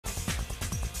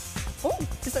Oh,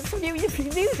 just some new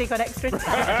music on Extra Time.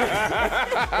 What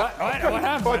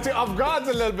happened? But off guard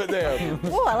a little bit there.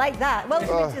 Oh, I like that.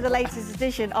 Welcome to the latest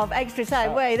edition of Extra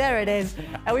Time. Wait, there it is.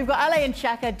 We've got Ale and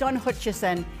Shaka. Don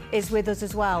Hutchison is with us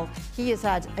as well. He has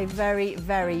had a very,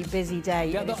 very busy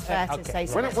day. Yeah, it's fair to say.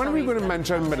 So when are we going to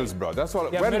mention Middlesbrough? That's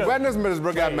all. Yeah, when does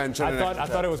Middlesbrough get mentioned? I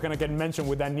thought it was going to get mentioned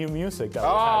with that new music. That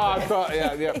I thought,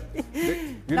 yeah.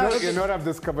 You know what I've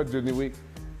discovered during the week?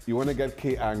 You want to get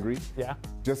Kate angry? Yeah.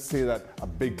 Just say that a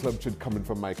big club should come in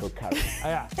for Michael Carrick.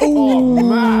 Yeah. Oh,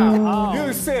 man.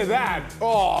 You say that.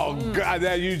 Oh, God.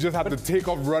 Then you just have to take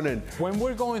off running. When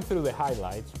we're going through the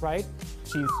highlights, right?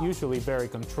 She's usually very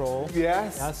controlled.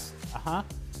 Yes. Yes.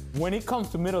 When it comes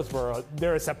to Middlesbrough,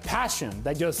 there is a passion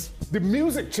that just... The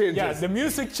music changes. Yeah, the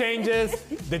music changes,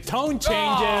 the tone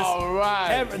changes. Oh,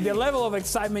 right. The level of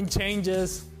excitement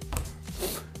changes.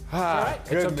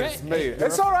 Goodness okay. me.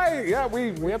 It's all right. Yeah,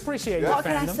 we appreciate What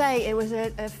your can fandom. I say? It was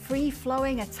a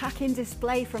free-flowing, attacking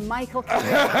display from Michael Carrick.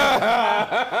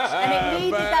 And it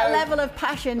needed that level of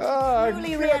passion to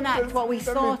truly reenact what we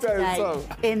saw today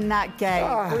in that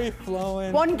game.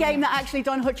 Free-flowing. One game that actually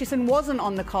Don Hutchison wasn't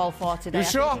on the call for today. You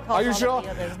sure? Are you sure?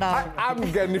 No. I'm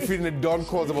getting the feeling that Don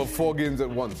calls about 4 games at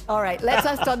once. All right, let's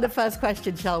ask Don the first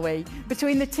question, shall we?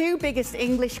 Between the two biggest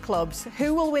English clubs,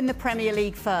 who will win the Premier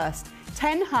League first?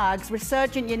 Ten Hag's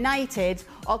resurgent United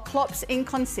or Klopp's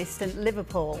inconsistent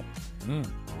Liverpool? Oh, man.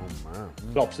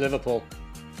 Klopp's Liverpool.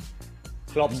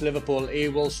 Klopp's Liverpool. He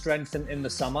will strengthen in the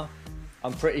summer.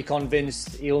 I'm pretty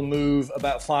convinced he'll move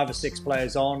about 5 or 6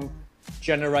 players on,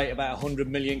 generate about 100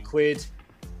 million quid,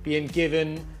 being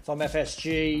given from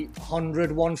FSG 100,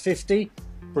 150,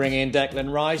 bring in Declan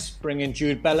Rice, bring in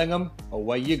Jude Bellingham,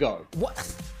 away you go.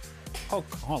 What? Oh,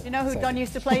 Do you know who Don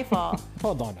used to play for?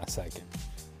 Hold on a second.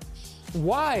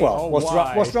 Why? Well, what's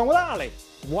wrong with that, Ali?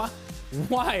 What?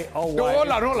 Why? Oh, why?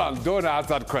 Hold on. Don't ask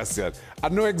that question. I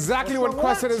know exactly what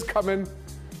question is coming.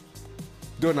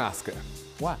 Don't ask it.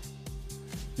 What?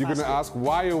 You're going to ask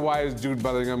why is Jude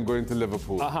Bellingham going to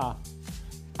Liverpool? Don't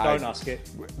ask it.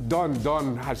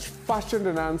 Don has fashioned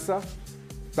an answer.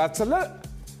 It's a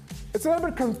little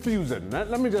bit confusing.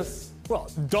 Let me just...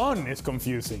 Well, Don is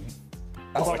confusing.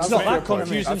 It's not that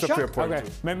confusing, That's a fair point. Okay,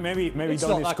 maybe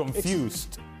Don is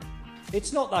confused.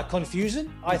 It's not that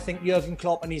confusing. I think Jurgen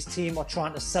Klopp and his team are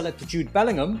trying to sell it to Jude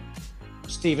Bellingham.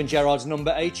 Steven Gerrard's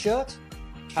number 8 shirt,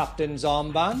 captain's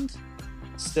armband,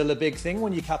 still a big thing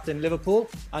when you captain Liverpool,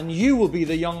 and you will be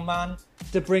the young man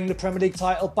to bring the Premier League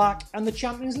title back and the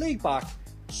Champions League back.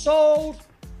 Sold!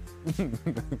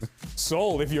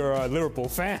 Sold if you're a Liverpool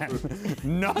fan.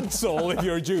 Not sold if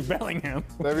you're Jude Bellingham.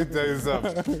 Let me tell you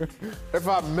something. If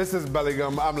I'm Mrs.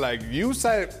 Bellingham, I'm like, you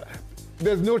said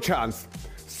there's no chance.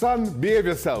 Son, behave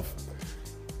yourself.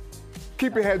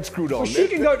 Keep your head screwed on. Well, she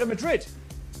can go to Madrid.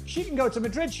 She can go to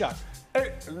Madrid, Shaq.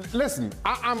 Hey, listen,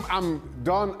 I'm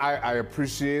Don. I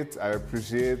appreciate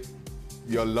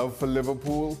your love for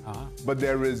Liverpool, but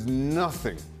there is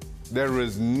nothing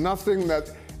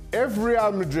that if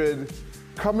Real Madrid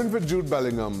coming for Jude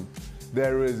Bellingham,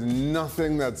 there is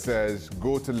nothing that says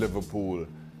go to Liverpool.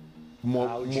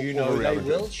 How do you know they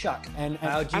will, Shaq? And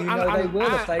how do you know they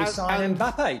will if they sign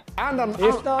Mbappe? And I'm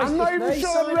not even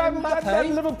sure that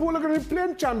Liverpool are going to be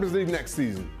playing Champions League next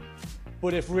season.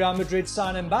 But if Real Madrid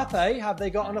sign Mbappe, have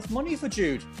they got enough money for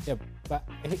Jude? Yeah, but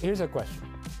here's a question.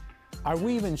 Are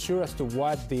we even sure as to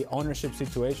what the ownership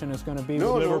situation is going to be with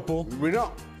Liverpool? No, we're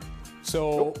not.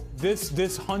 So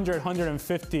this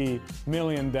 150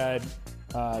 million that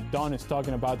Don is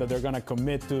talking about that they're going to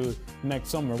commit to next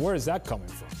summer, where is that coming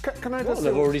from? Can I just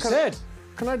they've already said.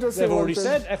 Can I just say They've already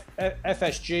said,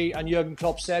 FSG and Jurgen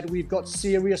Klopp said, we've got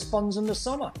serious funds in the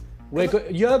summer.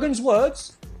 Jurgen's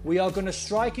words, we are going to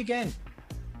strike again.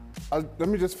 Let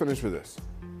me just finish with this.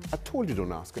 I told you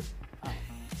don't ask it.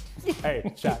 Hey,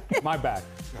 Shaq, my bad.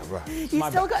 You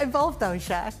still got involved though,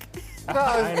 Shaq.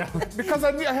 I know. Because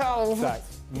I knew how... Shaq,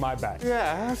 my bad.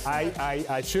 Yeah.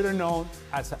 I should have known,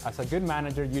 as a good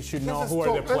manager, you should know who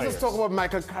are the players. Let's talk about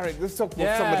Michael Carrick. Let's talk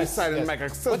about somebody signing Michael.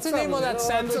 What's the name of that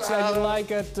sandwich that you like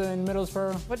in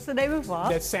Middlesbrough? What's the name of what?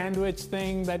 That sandwich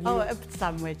thing that you... Oh, a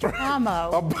sandwich.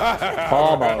 Parmo.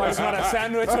 Parmo. It's not a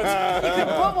sandwich. You can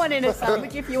put one in a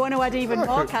sandwich if you want to add even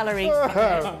more calories.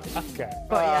 Okay.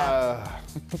 But yeah.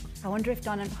 I wonder if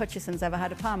Don Hutchison's ever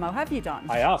had a Parmo. Have you, Don?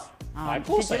 I have. Of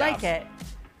course Did you like it?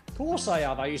 Of course I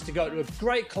have. I used to go to a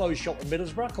great clothes shop in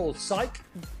Middlesbrough called Psych.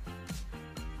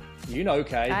 You know,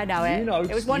 Kay. I know it. You know,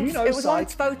 it was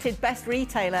once voted best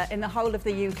retailer in the whole of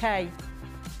the UK.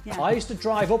 Yeah. I used to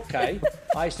drive up, Kay.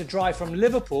 I used to drive from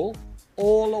Liverpool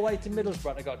all the way to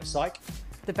Middlesbrough to go to Psych.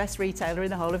 the best retailer in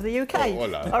the whole of the UK. Oh,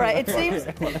 hola. All right, it seems...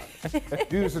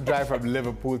 You used to drive from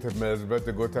Liverpool to Middlesbrough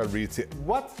to go to a retail.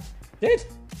 What? Did?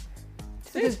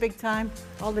 This is big time.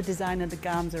 All the design of the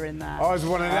gams are in there. Oh, it's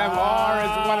one of them. Oh,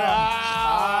 it's one of them.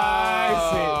 I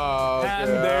see.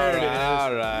 And there it is.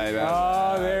 All right.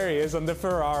 Oh, there he is on the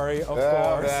Ferrari, of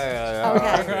course.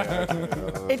 Okay.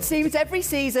 It seems every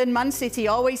season Man City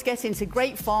always get into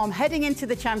great form heading into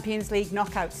the Champions League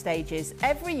knockout stages.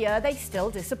 Every year they still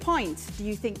disappoint. Do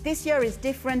you think this year is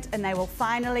different and they will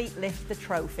finally lift the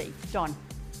trophy? Don.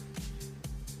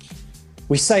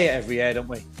 We say it every year, don't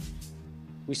we?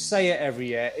 We say it every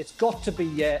year. It's got to be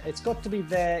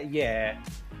there,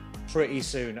 pretty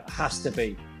soon. It has to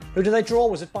be. Who did they draw?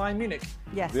 Was it Bayern Munich?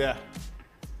 Yes. Yeah.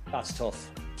 That's tough.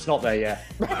 It's not there yet.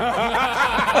 No,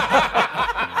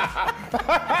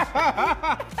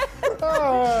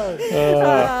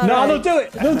 they'll do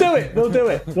it. They'll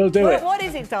do it. What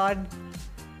is it, Don?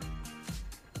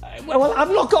 Well,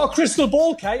 I've not got a crystal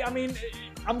ball, Kate. I mean,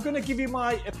 I'm going to give you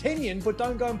my opinion, but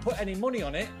don't go and put any money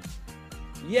on it.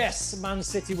 Yes, Man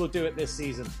City will do it this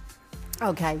season.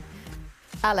 Okay.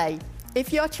 Ale,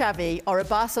 if you're Xavi or a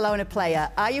Barcelona player,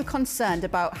 are you concerned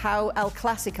about how El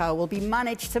Clasico will be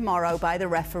managed tomorrow by the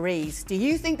referees? Do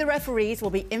you think the referees will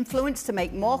be influenced to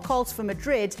make more calls for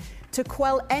Madrid to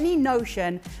quell any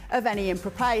notion of any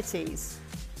improprieties?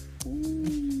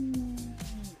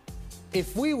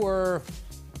 If we were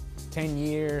 10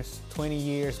 years, 20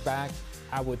 years back,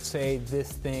 I would say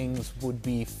these things would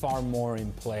be far more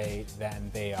in play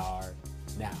than they are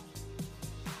now.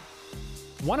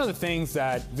 One of the things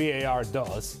that VAR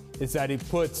does is that it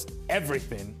puts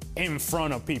everything in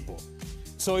front of people.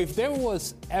 So if there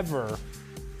was ever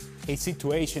a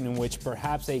situation in which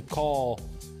perhaps a call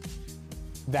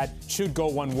that should go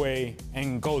one way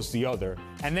and goes the other,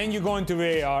 and then you go into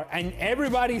VAR and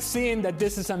everybody's seeing that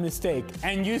this is a mistake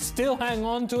and you still hang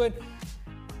on to it,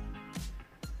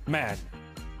 man,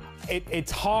 it's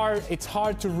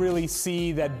hard to really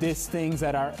see that these things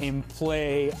that are in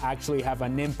play actually have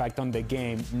an impact on the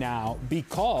game now,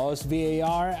 because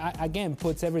VAR again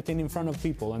puts everything in front of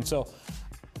people. And so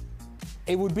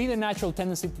it would be the natural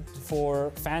tendency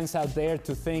for fans out there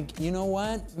to think, you know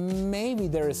what, maybe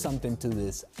there is something to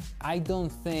this. I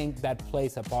don't think that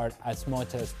plays a part as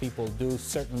much as people do,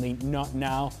 certainly not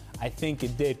now. I think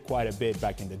it did quite a bit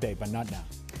back in the day, but not now.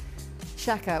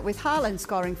 Shaka, with Haaland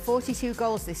scoring 42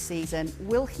 goals this season,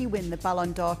 will he win the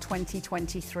Ballon d'Or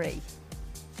 2023?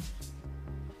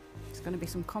 There's going to be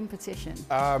some competition.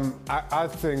 I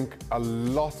think a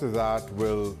lot of that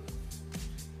will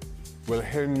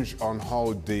hinge on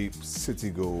how deep City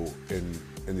go in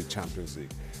the Champions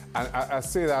League. And I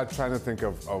say that trying to think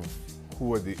of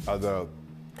who are the other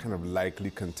kind of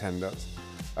likely contenders.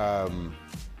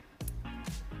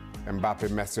 Mbappe,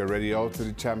 Messi already out to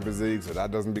the Champions League, so that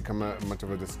doesn't become much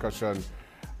of a discussion.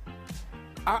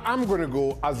 I'm going to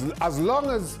go as long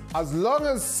as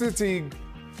City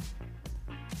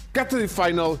get to the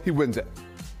final, he wins it.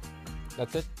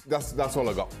 That's it? That's all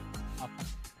I got.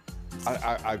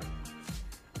 I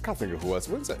can't think of who else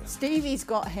wins it. Stevie's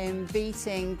got him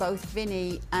beating both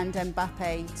Vinny and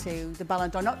Mbappe to the Ballon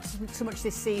d'Or. Not so much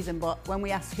this season, but when we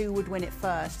asked who would win it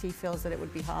first, he feels that it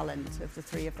would be Haaland of the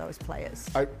three of those players.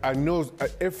 I know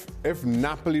if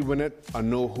Napoli win it, I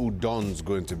know who Don's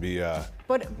going to be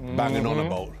banging on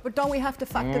about. But don't we have to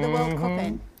factor the World Cup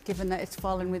in, given that it's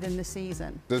fallen within the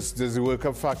season? Does the World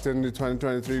Cup factor in the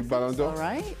 2023 Ballon d'Or? All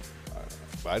right.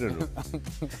 I don't know.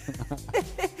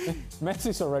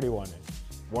 Messi's already won it.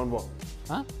 Won what?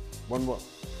 Huh? Won what?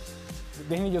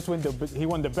 Then he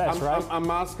won the best, right?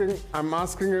 I'm asking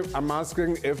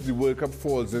if the World Cup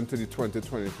falls into the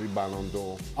 2023 Ballon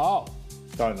d'Or. Oh.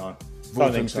 Don't know.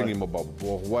 Voting thingy-mabob,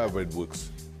 or whatever it works.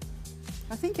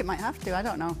 I think it might have to. I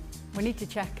don't know. We need to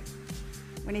check.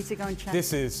 We need to go and check.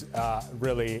 This is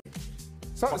really...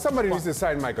 Somebody needs to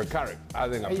sign Michael Carrick. I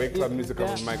think a big club needs to come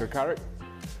with Michael Carrick.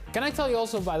 Can I tell you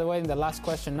also, by the way, in the last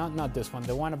question, not this one,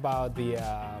 the one about the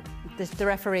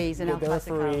referees and the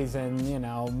referees and, you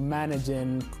know,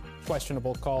 managing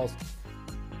questionable calls.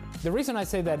 The reason I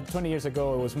say that 20 years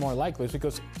ago it was more likely is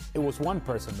because it was one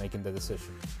person making the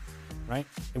decision, right?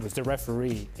 It was the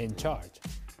referee in charge.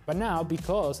 But now,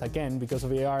 because of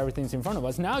VAR, everything's in front of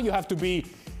us, now you have to be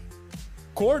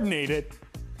coordinated.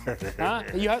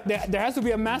 There has to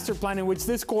be a master plan in which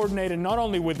this coordinated not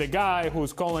only with the guy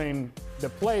who's calling the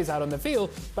plays out on the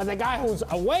field, but the guy who's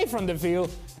away from the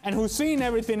field and who's seeing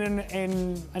everything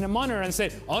in a monitor and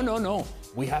said, oh, no,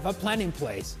 we have a plan in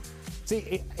place.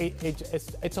 See,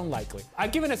 it's unlikely.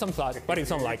 I've given it some thought, but it's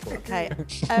unlikely. Okay.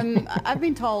 I've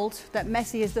been told that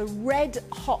Messi is the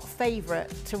red-hot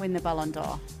favourite to win the Ballon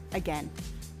d'Or again.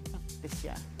 this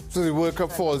year? So the World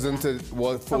Cup falls into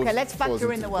what? Okay, let's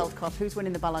factor in the World Cup. Who's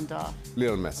winning the Ballon d'Or?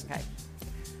 Lionel Messi. Okay.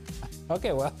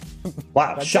 Okay, well.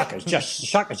 Wow, Shaka's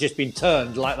just been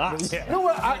turned like that. Yeah. No,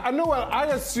 I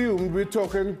assumed we're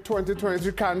talking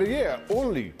 2023 calendar year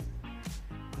only.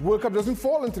 World Cup doesn't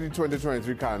fall into the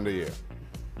 2023 calendar year.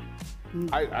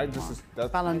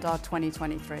 Ballon d'Or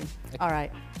 2023. All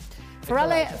right. For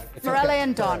LA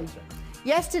and Don.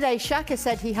 Yesterday, Xhaka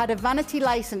said he had a vanity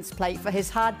license plate for his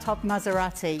hard-top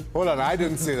Maserati. Hold on, I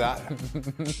didn't say that.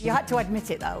 You had to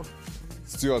admit it, though.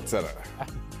 Stuart said it.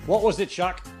 What was it,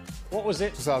 Shaq? What was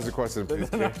it? Just ask the question, please.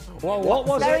 What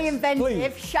was Very it? inventive.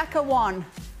 Please. Xhaka won.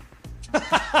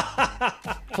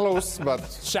 Close, but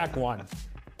Shaq won.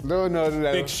 no.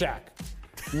 Big Shaq.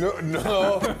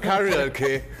 No. Carry on,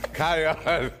 Kay. Carry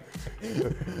on.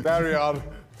 Carry on.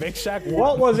 Big Shaq won.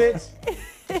 What was it?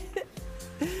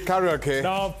 Carry on, Kay.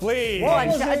 No, please. What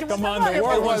was it? Come on, the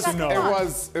world wants to know. It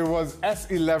was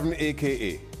S11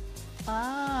 AKA.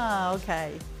 Ah,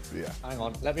 okay. Yeah. Hang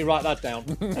on, let me write that down.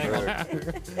 Hang on.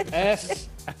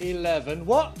 F11.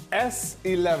 What?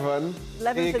 S11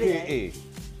 11 for the AKA.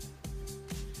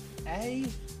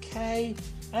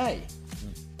 AKA.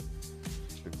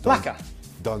 Blacker.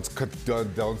 Don't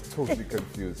totally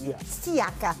confused.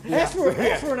 Siaka. F for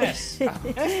an S.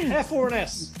 F for an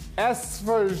S. S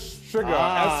for sugar.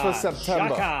 S for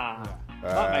September. Shaka.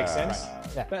 That makes sense.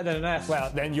 Yeah. Better than an F. Well,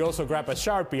 then you also grab a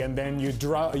Sharpie and then you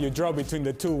draw between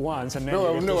the two ones and then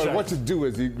you get No. the What you do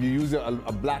is you use a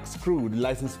black screw, the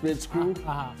license plate screw.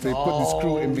 So you put the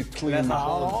screw in between.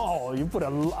 Oh, you put a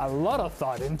lot of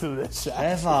thought into this.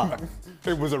 Ever.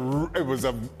 It was a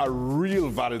real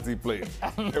vanity plate.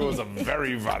 It was a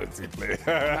very vanity plate.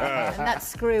 And that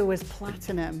screw was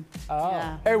platinum. Oh.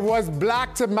 Yeah. It was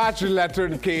black to match the letter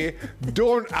K.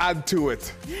 Don't add to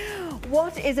it.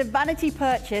 What is a vanity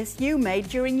purchase you made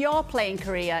during your playing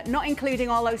career, not including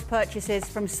all those purchases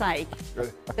from SAIC,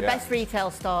 the best retail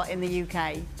store in the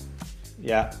UK?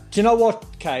 Yeah. Do you know what,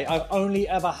 Kay? I've only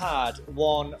ever had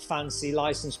one fancy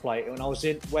license plate when I was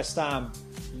in West Ham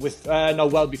with,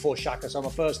 well before Xhaka, so my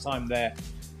first time there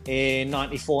in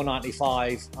 94,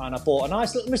 95, and I bought a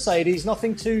nice little Mercedes,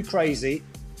 nothing too crazy,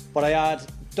 but I had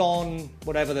Don,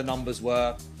 whatever the numbers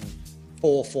were,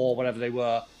 4, whatever they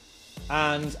were,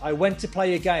 and I went to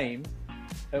play a game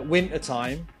at winter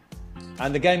time,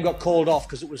 and the game got called off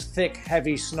because it was thick,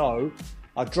 heavy snow.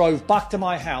 I drove back to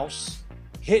my house,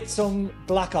 hit some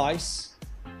black ice,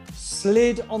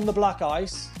 slid on the black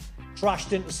ice,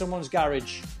 crashed into someone's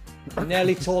garage,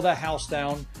 nearly tore their house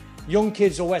down. Young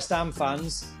kids or West Ham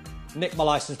fans nicked my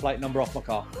license plate number off my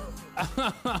car.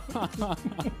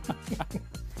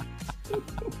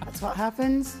 That's what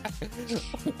happens.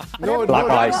 No,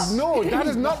 that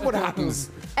is not what happens.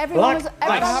 Everyone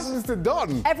That happens to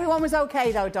Don. Everyone was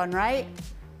okay though, Don, right?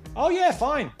 Oh yeah,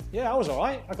 fine. Yeah, I was all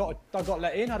right. I got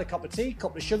let in, had a cup of tea,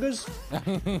 couple of sugars,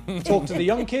 talked to the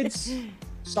young kids,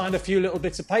 signed a few little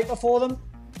bits of paper for them.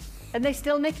 And they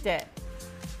still nicked it.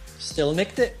 Still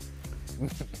nicked it.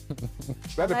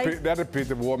 That'd pay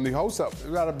to warm the house up.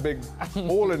 We had a big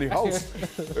hole in the house.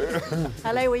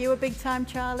 LA, were you a big time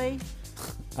Charlie?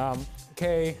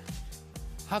 Okay,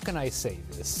 how can I say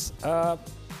this?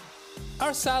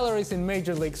 Our salaries in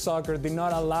Major League Soccer did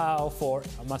not allow for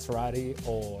a Maserati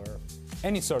or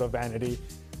any sort of vanity.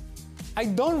 I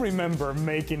don't remember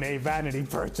making a vanity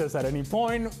purchase at any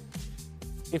point,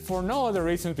 if for no other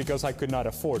reason because I could not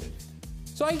afford it.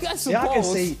 So I suppose... Yeah, I can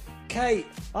see, Kate,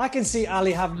 I can see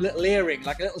Ali have a little earring,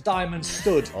 like a little diamond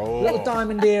stud, little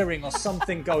diamond earring or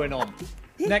something going on.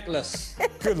 Necklace.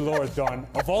 Good Lord, Don,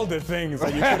 of all the things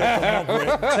that you could have come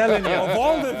up with, Telling you. of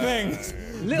all the things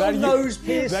Little nose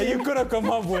piercing. that you could have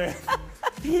come up with,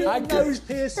 Nose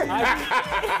piercing.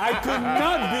 I could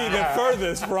not be the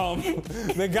furthest from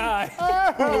the guy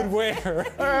who would wear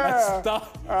that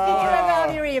stuff. Did you ever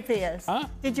have your ear pierced? Huh?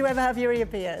 Did you ever have your ear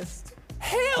pierced?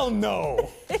 Hell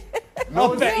no! I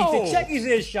bet he did. Check his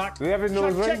ears, Shaq. Do you have a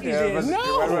nose ring? Check his ears.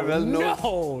 No,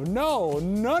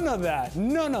 none of that.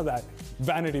 None of that.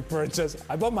 Vanity purchase.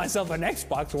 I bought myself an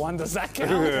Xbox One. Does that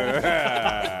count?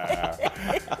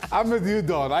 I'm with you,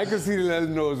 Don. I can see the little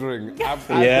nose ring.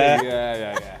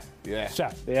 Yeah.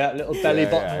 Shaq. Yeah, little belly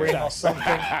button ring or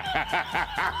something.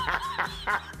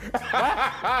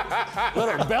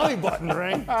 Little belly button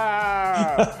ring.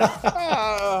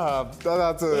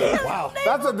 That's a wow.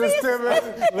 That's a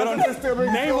disturbing. Little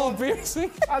disturbing navel thought.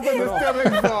 piercing. That's a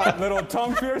disturbing thought. Little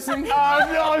tongue piercing. No,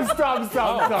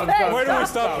 stop. Where do we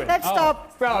stop it? Let's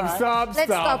stop. Stop. Let's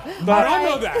stop.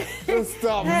 None of that.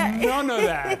 Stop. None of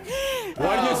that.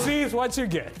 What you see is what you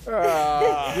get.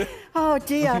 Oh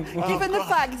dear. Given the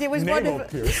fact it was one Navel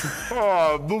of... piercing.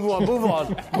 Oh, move on.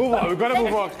 We've got to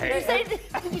move on.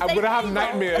 I'm gonna have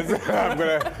nightmares.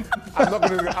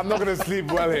 I'm not gonna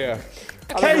sleep well here.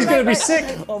 Kay's going to be sick.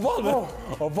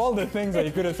 Of all the things that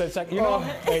you could have said, Shaq, you know,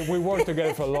 hey, we worked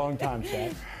together for a long time,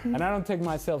 Shaq. And I don't take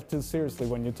myself too seriously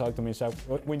when you talk to me, Shaq.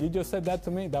 When you just said that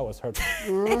to me, that was hurtful.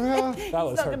 That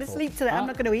was I'm not going to sleep tonight. I'm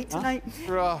not going to eat tonight.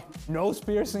 Nose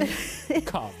piercing?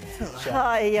 Come on, Shaq.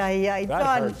 Aye. That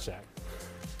Done. hurt,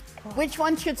 Shaq. Which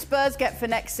one should Spurs get for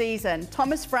next season?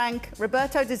 Thomas Frank,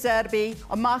 Roberto De Zerbi,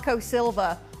 or Marco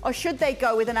Silva? Or should they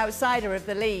go with an outsider of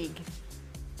the league?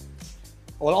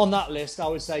 Well, on that list, I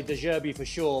would say De Zerbi for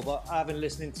sure, but having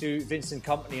listened to Vincent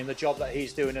Kompany and the job that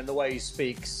he's doing and the way he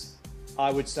speaks,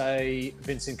 I would say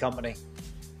Vincent Kompany.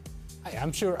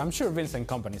 I'm sure Vincent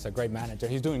Kompany is a great manager.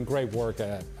 He's doing great work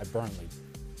at Burnley.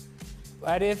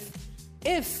 But if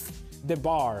the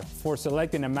bar for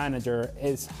selecting a manager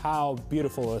is how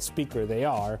beautiful a speaker they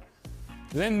are,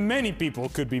 then many people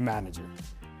could be manager.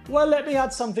 Well, let me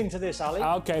add something to this, Ali.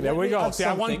 Okay, there we go. See,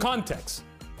 I want context.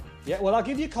 Yeah, well, I'll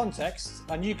give you context,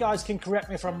 and you guys can correct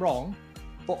me if I'm wrong,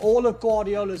 but all of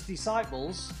Guardiola's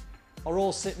disciples are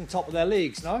all sitting top of their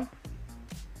leagues, no?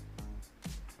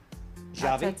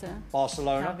 Xavi,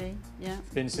 Barcelona,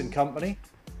 Vincent Kompany,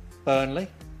 Burnley.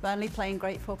 Burnley playing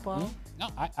great football. No,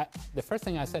 the first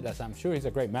thing I said is I'm sure he's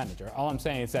a great manager. All I'm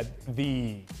saying is that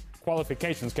the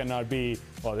qualifications cannot be,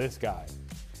 well, this guy,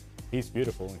 he's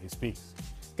beautiful when he speaks.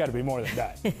 It's got to be more than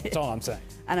that. That's all I'm saying.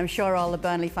 And I'm sure all the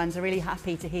Burnley fans are really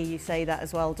happy to hear you say that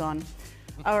as well, Don.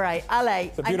 All right, Ale.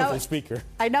 It's a beautiful speaker.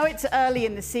 I know it's early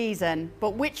in the season,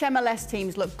 but which MLS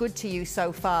teams look good to you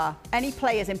so far? Any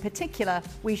players in particular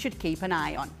we should keep an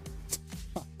eye on?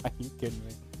 Are you kidding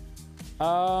me?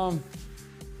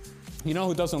 You know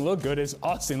who doesn't look good is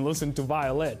Austin losing to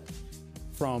Violet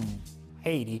from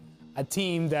Haiti, a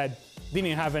team that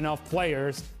didn't have enough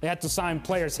players. They had to sign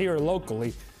players here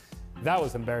locally. That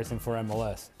was embarrassing for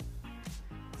MLS.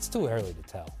 It's too early to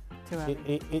tell. Too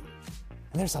early.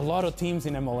 And there's a lot of teams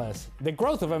in MLS. The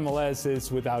growth of MLS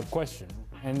is without question,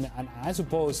 and I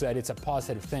suppose that it's a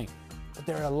positive thing. But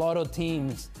there are a lot of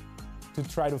teams to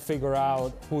try to figure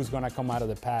out who's going to come out of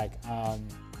the pack.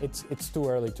 It's too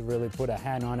early to really put a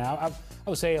hand on it. I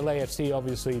would say LAFC,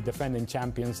 obviously defending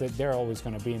champions, they're always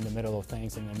going to be in the middle of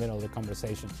things, in the middle of the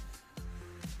conversation.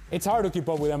 It's hard to keep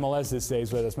up with MLS these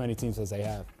days with as many teams as they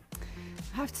have.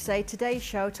 I have to say, today's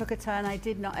show took a turn I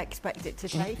did not expect it to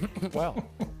take. Well,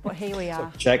 but here we are.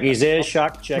 Check his ears,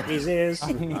 Shaq. Check his ears.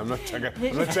 I'm not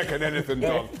checking anything,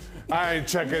 Don. I ain't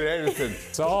checking anything.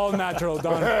 It's all natural,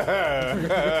 Don.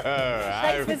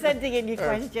 Thanks for sending in your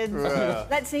questions.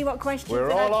 Let's see what questions We're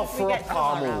all off we for a get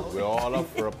tomorrow. Palmo. We're all up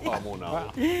for a Palmo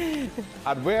now.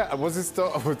 And where was it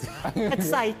start? At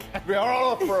Psych. We are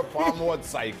all up for a Palmo at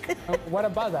Psych. What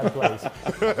about that place?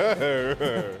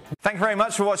 Thank you very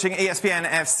much for watching ESPN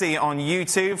FC on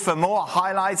YouTube. For more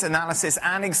highlights, analysis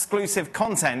and exclusive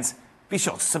content, be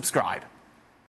sure to subscribe.